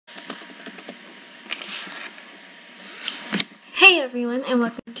Hey everyone, and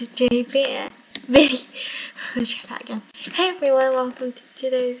welcome to today's video. Let's try that again. Hey everyone, welcome to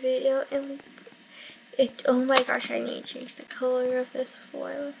today's video. And oh my gosh, I need to change the color of this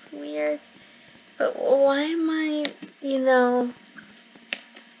floor. It looks weird. But why am I,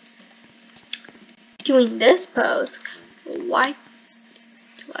 doing this pose? Why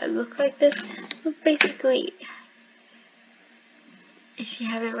do I look like this? Well, basically, if you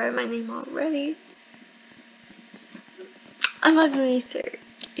haven't read my name already, I'm a research.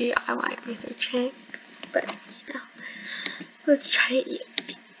 Yeah, I'm a research, but let's try it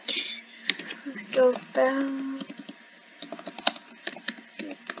again. Let's go back.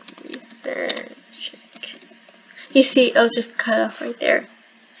 Research. You see, it'll just cut off right there.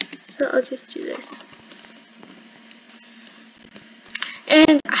 So I'll just do this.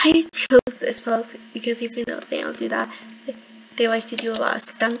 And I chose this pose because even though they don't do that, they like to do a lot of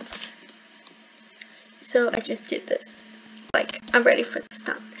stunts. So I just did this. Like, I'm ready for the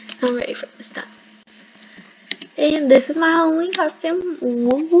stunt. I'm ready for the stunt. And this is my Halloween costume.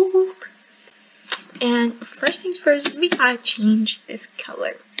 Whoop, whoop, whoop. And first things first, we gotta change this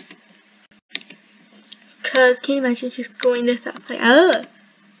color. Cause can you imagine just going this outside?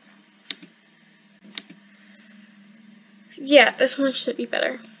 Yeah, this one should be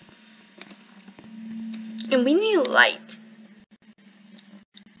better. And we need light.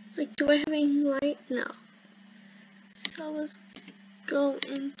 Like, do I have any light? No. So let's go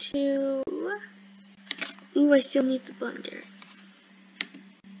into. Ooh, I still need the blender.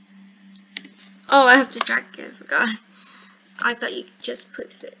 Oh, I have to drag it. I forgot. I thought you could just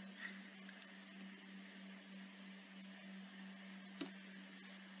place it.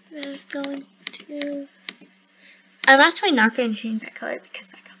 Let's go into. I'm actually not going to change that color because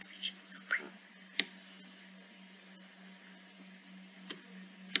that color is just so pretty.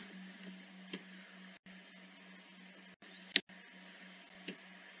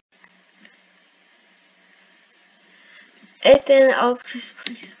 And then I'll just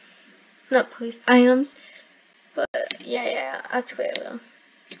place, not place items, but yeah, that's what I will.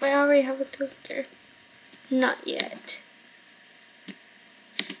 Do I already have a toaster? Not yet.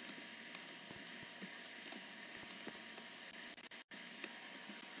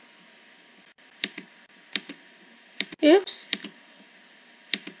 Oops.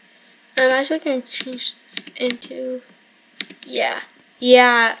 I'm actually going to change this into,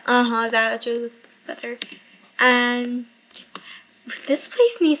 that actually looks better. And this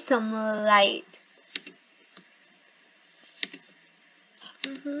place needs some light.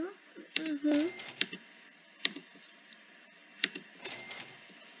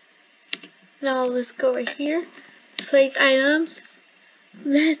 Now let's go right here. Place items.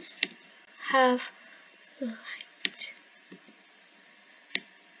 Let's have light.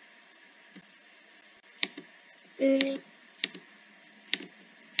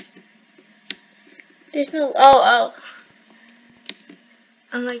 There's no. Oh.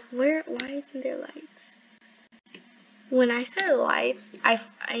 I'm like, why isn't there lights? When I said lights, I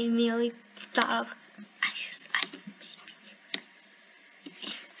immediately thought of Ice Baby.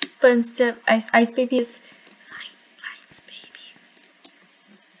 But instead of Ice Baby is Lights Baby.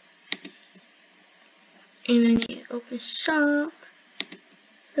 And then you open shop.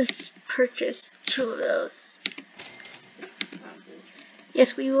 Let's purchase 2 of those.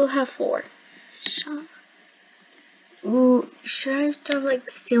 Yes, we will have 4. Shop. Ooh, should I have done like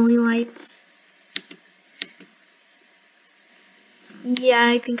ceiling lights? Yeah,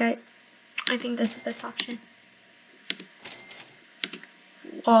 I think that's the best option.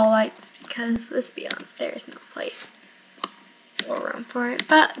 Wall lights, because let's be honest, there is no place or room for it.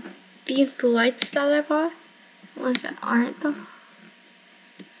 But these lights that I bought, ones that aren't the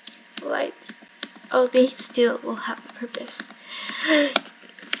lights, oh, they still will have a purpose.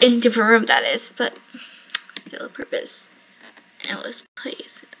 In a different room, that is, but still a purpose. And let's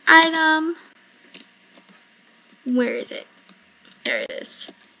place an item. Where is it? There it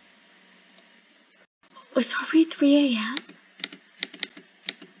is. Oh, it's already 3 a.m.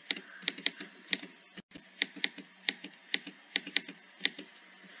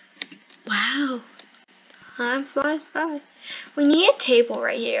 Wow. Time flies by. We need a table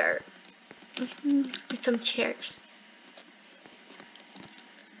right here. With some chairs.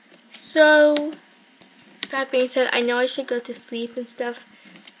 So, that being said, I know I should go to sleep and stuff,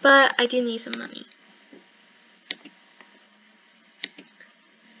 but I do need some money.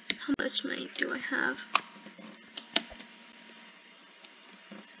 How much money do I have?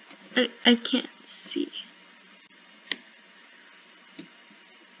 I can't see.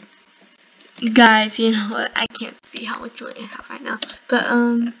 Guys, you know what? I can't see how much money I have right now. But,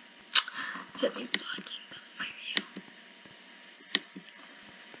 something's blocking my view.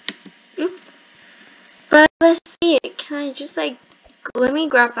 let's see it. Can I just like, let me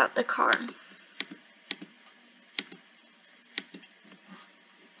grab out the car.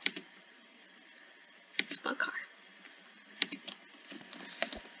 It's my car.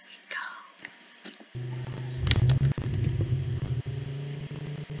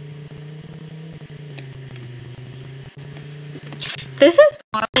 This is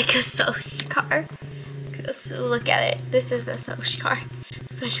more like a Soch car. Cause look at it. This is a Soch car.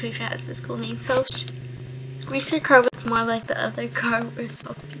 Especially if it has this cool name, Soch. Research car was more like the other car where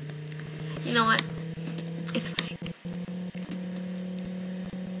Soch. You know what? It's fine.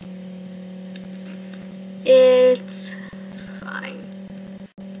 It's fine.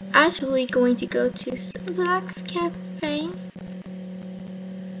 Actually going to go to Roblox Cafe.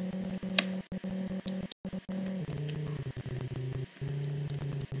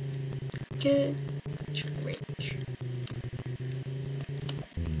 Get a drink.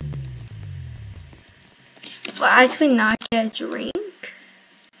 Well, actually not get a drink.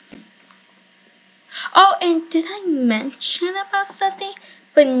 Oh, and did I mention about something?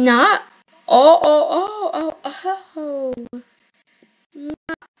 But not not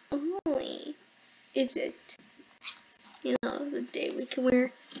only is it, you know, the day we can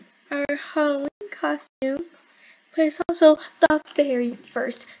wear our Halloween costume, but it's also the very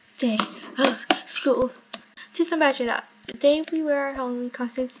first day of school. Just imagine that. The day we wear our Halloween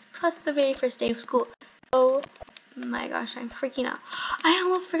costumes plus the very first day of school. Oh my gosh, I'm freaking out. I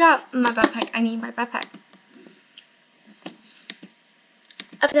almost forgot my backpack. I need my backpack.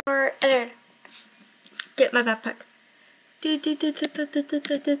 After editor, get my backpack.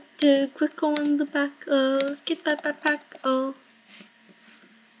 Click on the back. Let's get that backpack. Oh,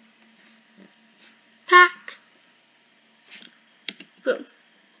 pack. Boom.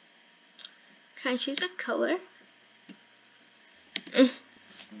 Can I choose a color?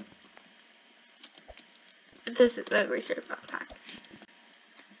 This is the research backpack.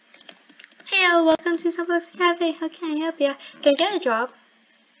 Hey, welcome to Roblox Cafe. How can I help you? Can I get a job?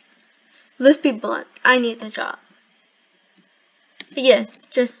 Let's be blunt. I need the job. But yes,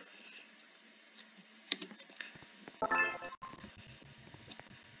 just.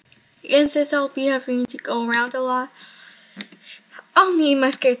 And since I'll be having to go around a lot, I'll need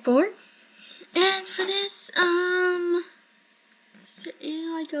my skateboard. And for this, I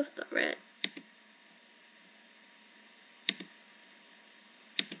go with the red.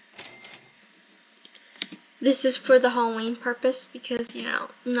 This is for the Halloween purpose because, you know,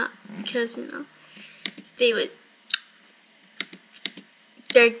 not because, you know, they would,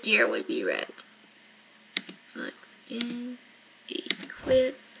 their gear would be red. Select skin,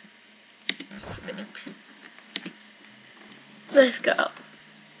 equip, flip. Let's go.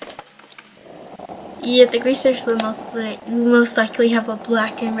 Yeah, the greasers will most likely have a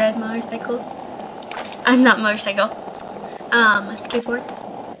black and red motorcycle. Not motorcycle. A skateboard.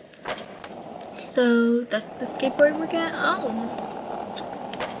 So that's the skateboard we're gonna own.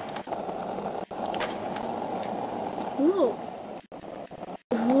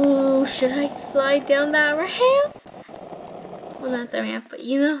 Ooh, should I slide down that ramp? Well, not the ramp, but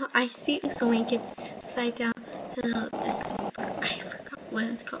you know, I see so many kids slide down this, I forgot what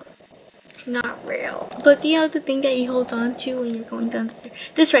it's called. It's not rail, but the other thing that you hold on to when you're going down the stairs.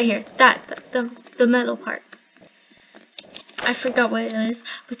 This right here, the metal part. I forgot what it is,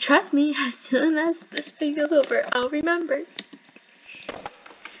 but trust me, as soon as this video is over, I'll remember.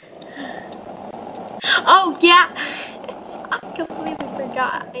 Oh yeah, I completely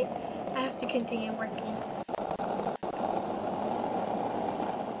forgot. I have to continue working.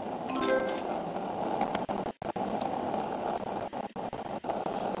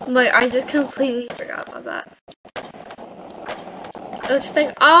 Like, I just completely forgot about that. I was just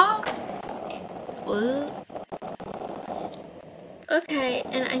like, oh. Okay,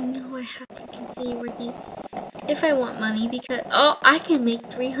 and I know I have to continue working if I want money because, oh, I can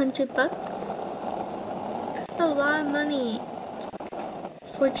make 300 bucks. That's a lot of money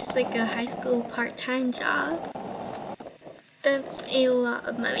for just like a high school part-time job. That's a lot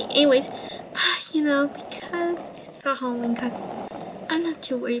of money. Anyways, you know, because it's a Halloween costume, I'm not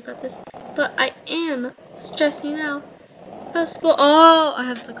too worried about this, but I am stressing out about school. Oh, I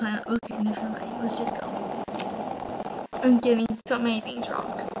have to climb. Okay, never mind. Let's just go. I'm getting so many things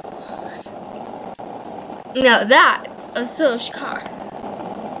wrong. Now that's a Soch car.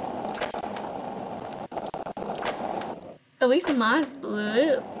 At least mine's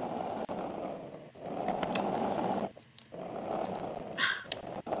blue.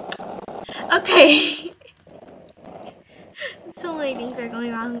 Okay. So many things are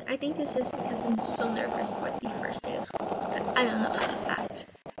going wrong. I think it's just because I'm so nervous for the first day of school. I don't know how to act.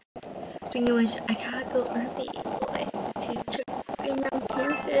 Anyways, I gotta go early, like, to check around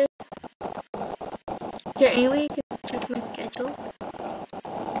campus. Is there any way I can check my schedule?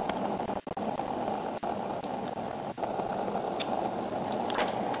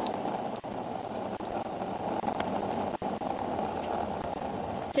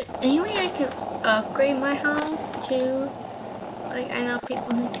 Is there any way I can upgrade my house to, like, I know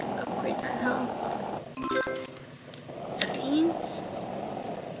people need to upgrade the house. Settings.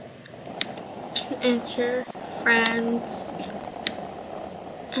 Can enter friends.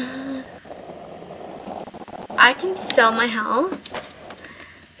 I can sell my house.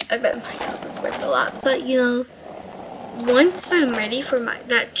 I bet my house is worth a lot, but you know, once I'm ready for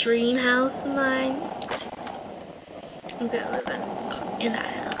that dream house of mine, I'm gonna live in that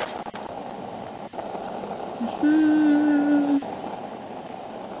house.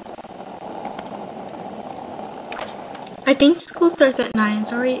 I think school starts at 9.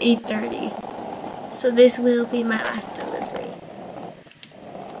 It's already 8:30, so this will be my last delivery.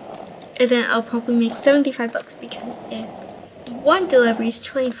 And then I'll probably make 75 bucks because if one delivery is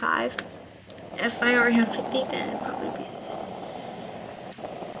 25, if I already have 50, then it'll probably be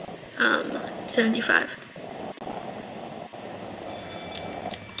 75.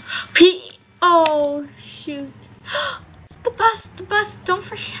 Oh shoot! The bus! Don't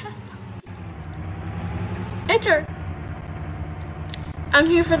forget. Enter. I'm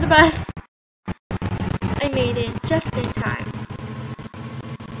here for the bus. I made it just in time.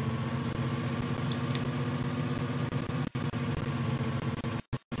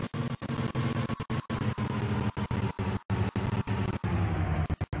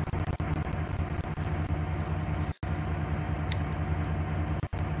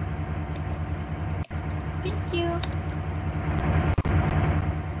 Thank you.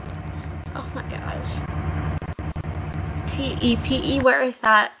 Oh my gosh. PE, where is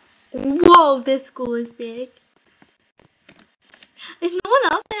that? Whoa, this school is big. There's no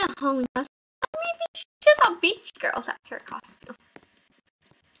one else in a Halloween costume. Maybe she's a beach girl. That's her costume.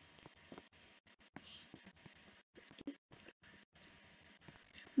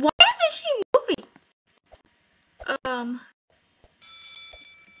 Why isn't she moving?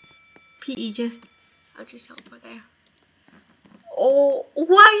 PE, I'll just teleport there. Oh,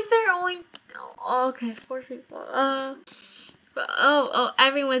 why is there only? Oh, okay, 4 people. Oh,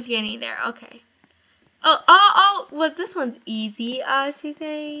 everyone's getting there. Okay. Oh, well, this one's easy.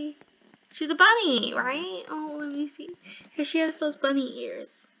 She's a bunny, right? Oh, let me see. Cause she has those bunny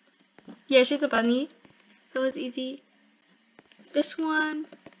ears. Yeah, she's a bunny. That was easy. This one,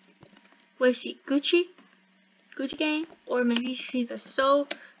 was she Gucci gang? Or maybe she's a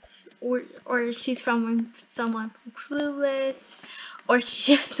or she's from someone from Clueless. Or she's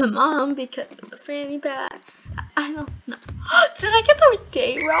just a mom because of the fanny pack. I don't know. Did I get the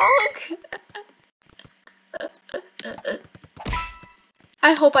day wrong?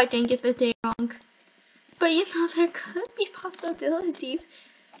 I hope I didn't get the day wrong. But you know, there could be possibilities.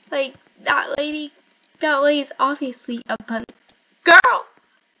 Like, that lady is obviously a bunny. Girl!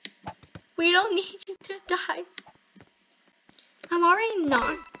 We don't need you to die. I'm already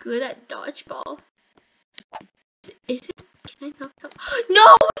not good at dodgeball. Is it? Can I knock some?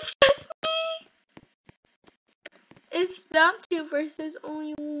 No! It's just me! It's them two versus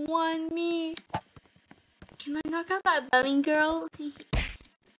only one me. Can I knock out that bunny girl?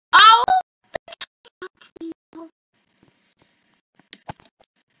 Oh!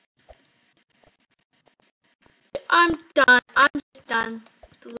 I'm done. I'm just done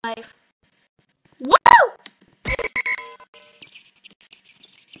with life. Woo!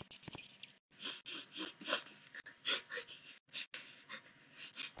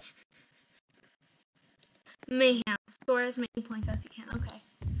 Mayhem. Score as many points as you can. Okay.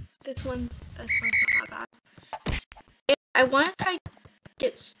 This one's not that bad. If I want to try to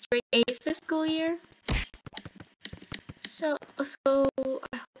get straight A's this school year. So I hope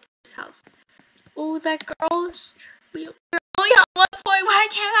this helps. Oh, that girl's. We only have 1 point. Why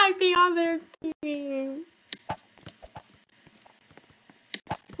can't I be on their team?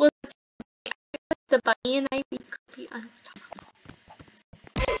 Well, the bunny and I could be unstoppable.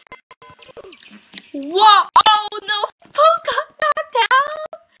 Whoa! Oh no! Who got knocked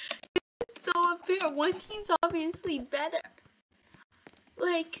out? It's so unfair. One team's obviously better.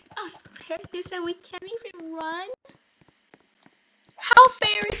 Like, unfairness, and we can't even run? How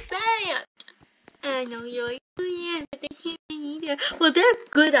fair is that? And I know you're like, oh yeah, but they can't run either. Well, they're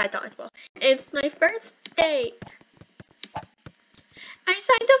good at dodgeball. It's my first day. I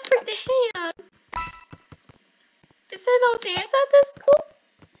signed up for dance. Is there no dance at this school?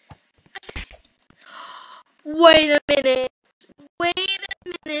 Wait a minute.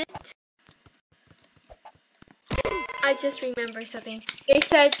 I just remembered something. They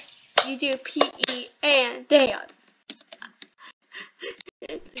said you do PE and dance.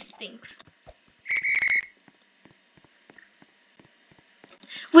 It stinks.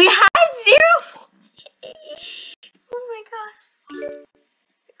 We had 0. Oh my gosh.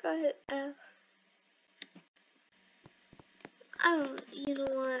 I got an F. You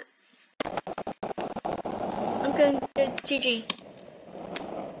know what? I'm gonna do GG.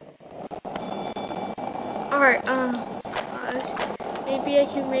 Alright, maybe I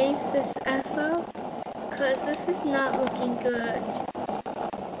can raise this F up, cause this is not looking good.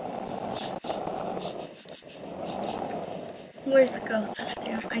 Where's the ghost over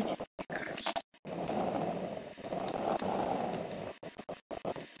there? I just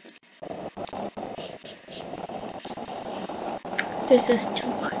This is too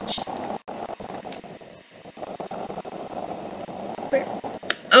much. Where?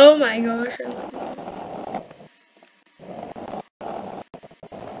 Oh my gosh.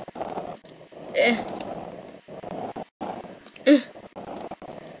 Eh.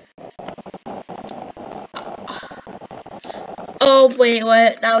 Oh wait,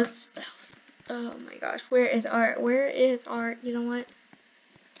 what? That was. Oh my gosh, where is art? Where is art? You know what?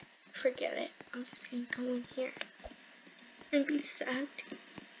 Forget it. I'm just gonna go in here and be sad.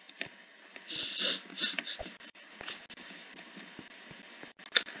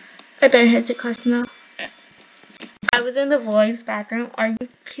 I better head to class now. I was in the boys' bathroom. Are you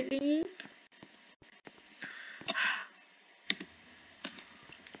kidding me?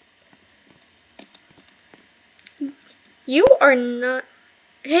 You are not.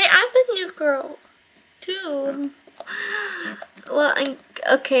 Hey, I'm the new girl too. Well,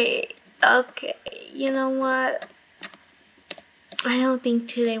 okay. Okay, you know what? I don't think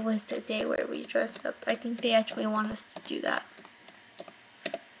today was the day where we dressed up. I think they actually want us to do that.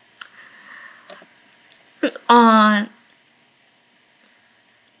 On,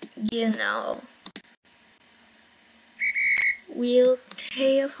 you know, real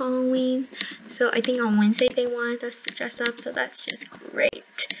day of Halloween. So I think on Wednesday they wanted us to dress up. So that's just great.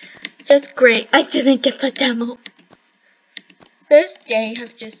 Just great. I didn't get the demo. This day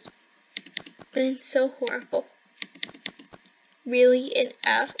has just been so horrible. Really? An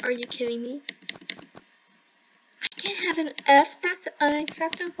F? Are you kidding me? I can't have an F? That's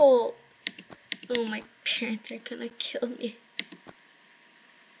unacceptable. Oh, my parents are gonna kill me.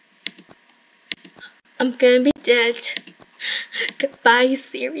 I'm gonna be dead. Goodbye,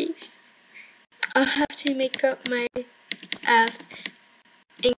 series. I'll have to make up my F's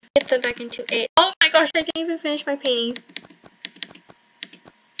and get them back into A. Oh my gosh, I didn't even finish my painting.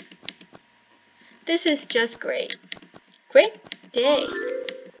 This is just great. Great day.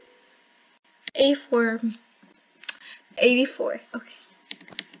 A4. 84. Okay.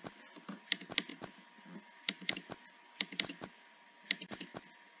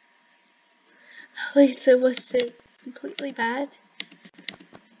 At least it wasn't completely bad.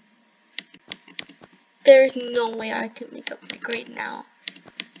 There's no way I can make up my grade now.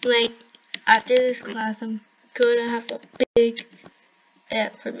 Like, after this class, I'm gonna have a big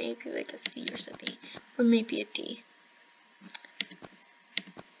F or maybe like a C or something. Or maybe a D.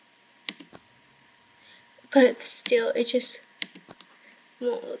 But still, it just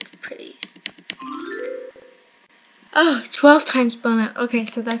won't look pretty. Oh, 12 times bonus. Okay,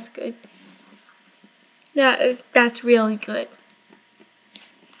 so that's good. That's really good.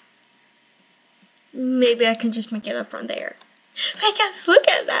 Maybe I can just make it up from there. Because look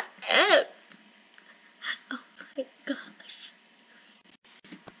at that F. Oh my gosh.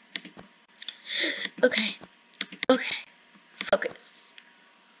 Okay. Okay. Focus.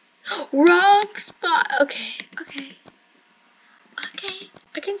 Wrong spot. Okay. Okay. Okay.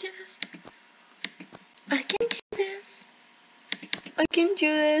 I can do this. I can do this. I can do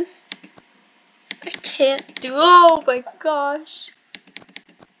this. I can't do. Oh my gosh.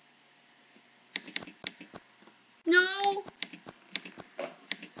 No.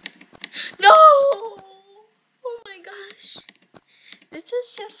 No. Oh my gosh. This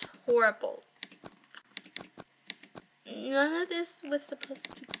is just horrible. None of this was supposed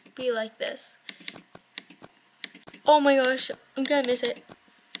to be like this. Oh my gosh. I'm gonna miss it.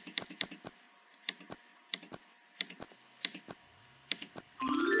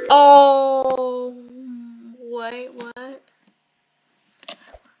 Oh. Wait, what?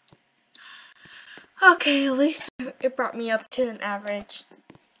 Okay, at least it brought me up to an average.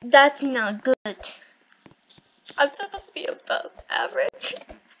 That's not good. I'm supposed to be above average.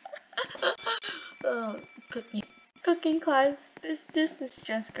 Oh, cooking class. This is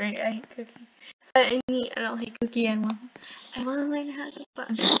just great. I hate cooking. I don't hate cooking. I want to learn how to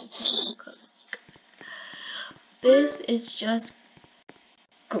cook. This is just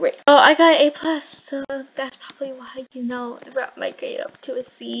great. Oh, I got an A+, so that's probably why you know I brought my grade up to a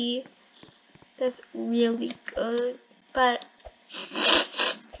C. That's really good, but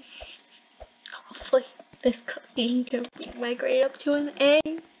hopefully this cooking can bring my grade up to an A.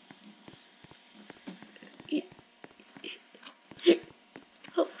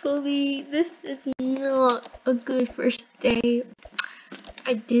 Hopefully this is not a good first day.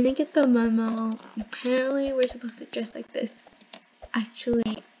 I didn't get the memo. Apparently we're supposed to dress like this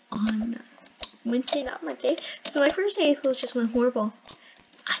actually on Wednesday, not Monday. So my first day of school just went horrible.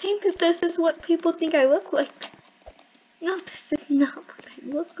 I think that this is what people think I look like. No, this is not what I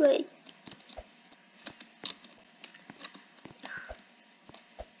look like.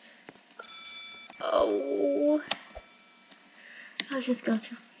 Oh, I'll just go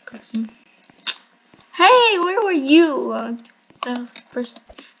to cooking. Hey, where were you? The first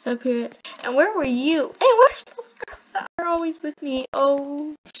appearance. And where were you? Hey, where's those girls that are always with me?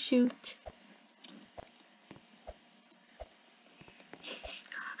 Oh, shoot.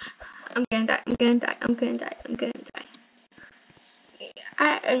 I'm gonna die. I'm gonna die. I'm gonna die. I'm gonna die.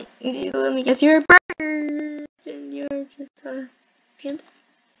 Let me guess. You're a bird, and you're just a panda.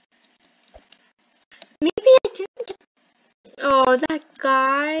 Maybe I didn't get. Oh, that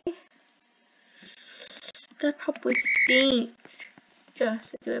guy. That probably stinks.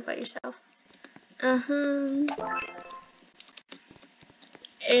 Just to do it by yourself.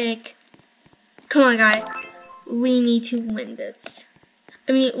 Egg. Come on, guy. We need to win this.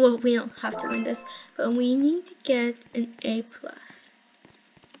 I mean, well, we don't have to win this, but we need to get an A+.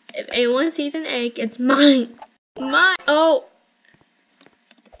 If anyone sees an egg, it's mine. Mine. Oh.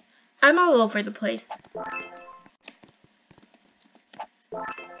 I'm all over the place.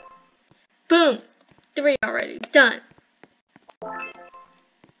 Boom. 3 already. Done.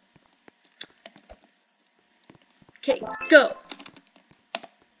 Okay, go.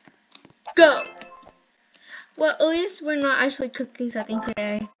 Go. Well, at least we're not actually cooking something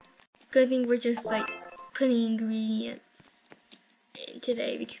today. Good thing we're just like putting ingredients in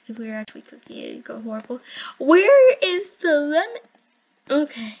today, because if we were actually cooking it, it'd go horrible. Where is the lemon?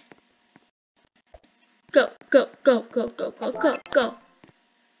 Okay. Go, go, go, go, go, go, go, go.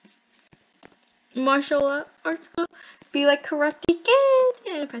 Martial arts, go. Be like Karate Kid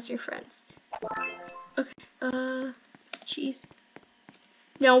and impress your friends. Okay, cheese.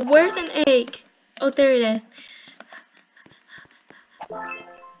 Now, where's an egg? Oh, there it is.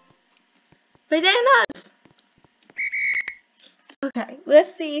 Bananas! Okay,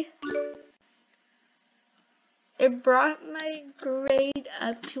 let's see. It brought my grade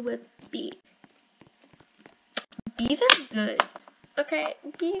up to a B. B's are good. Okay,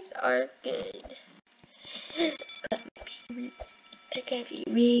 B's are good. They're gonna be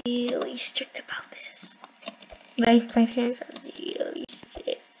really strict about this. Like, my parents are really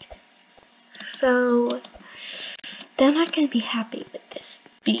strict. So, they're not gonna be happy with this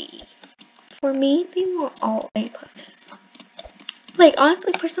B. For me, they want all A+. Like,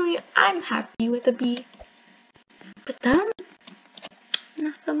 honestly, personally, I'm happy with a B. But them,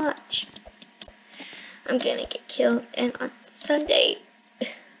 not so much. I'm gonna get killed, and on Sunday,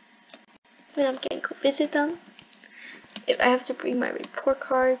 when I'm gonna go visit them, if I have to bring my report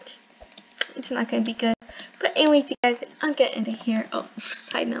card, it's not gonna be good. But anyways, you guys, I'm gonna end it here. Oh,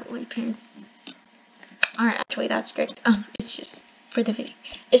 I know my parents aren't actually that strict. It's just for the video.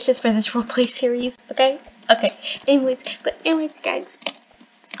 It's just for this roleplay series, okay? Okay. Anyways, guys,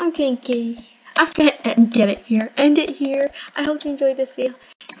 I'm gonna get it here. End it here. I hope you enjoyed this video.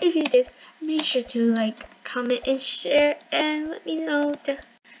 If you did, make sure to like, comment, and share, and let me know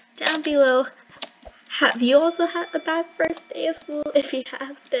down below. Have you also had a bad first day of school? If you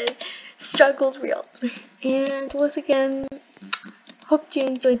have, then struggle's real. And once again, hope you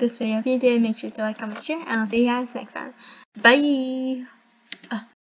enjoyed this video. If you did, make sure to like, comment, share, and I'll see you guys next time. Bye!